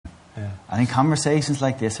I think conversations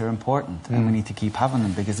like this are important, and we need to keep having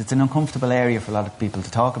them, because it's an uncomfortable area for a lot of people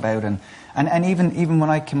to talk about. And even when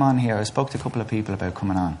I came on here, I spoke to a couple of people about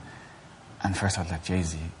coming on. And first I was like,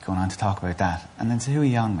 Jesus, you going on to talk about that? And then said, who are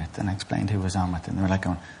you on with? And I explained who I was on with. And they were like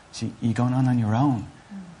going, so you going on your own?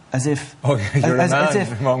 As if... Oh, you're a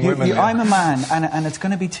man among women. I'm a man, and it's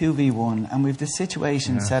going to be 2v1, and we've this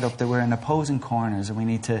situation set up that we're in opposing corners, and we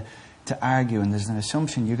need to argue, and there's an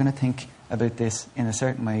assumption you're going to think about this in a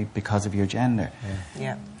certain way because of your gender.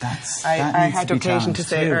 I had occasion to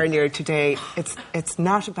say earlier today, it's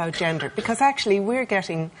not about gender, because actually we're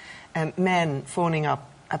getting men phoning up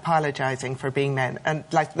apologising for being men, and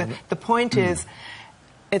like the point is,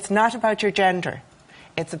 it's not about your gender.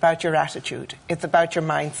 It's about your attitude. It's about your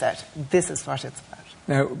mindset. This is what it's about.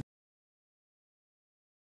 Now,